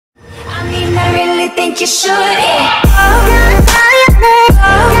think you should.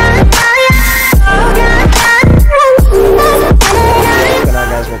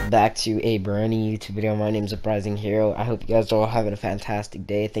 Welcome back to a brand new YouTube video. My name is Uprising Hero. I hope you guys are all having a fantastic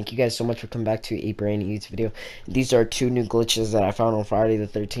day. Thank you guys so much for coming back to a brand new YouTube video. These are two new glitches that I found on Friday the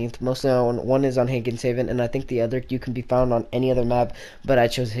 13th. Mostly on one is on Higgins Haven, and I think the other you can be found on any other map, but I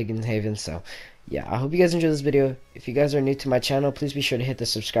chose Higgins Haven. So yeah, I hope you guys enjoy this video. If you guys are new to my channel, please be sure to hit the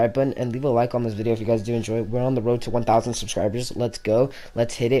subscribe button and leave a like on this video if you guys do enjoy it. We're on the road to 1,000 subscribers. Let's go.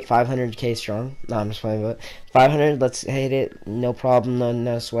 Let's hit it. 500k strong. No, I'm just playing, but 500. Let's hit it. No problem.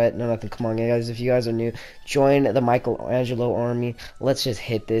 No sweat. No nothing. Come on, guys. If you guys are new, join the Michelangelo army. Let's just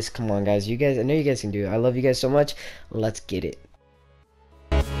hit this. Come on, guys. You guys, I know you guys can do it. I love you guys so much. Let's get it.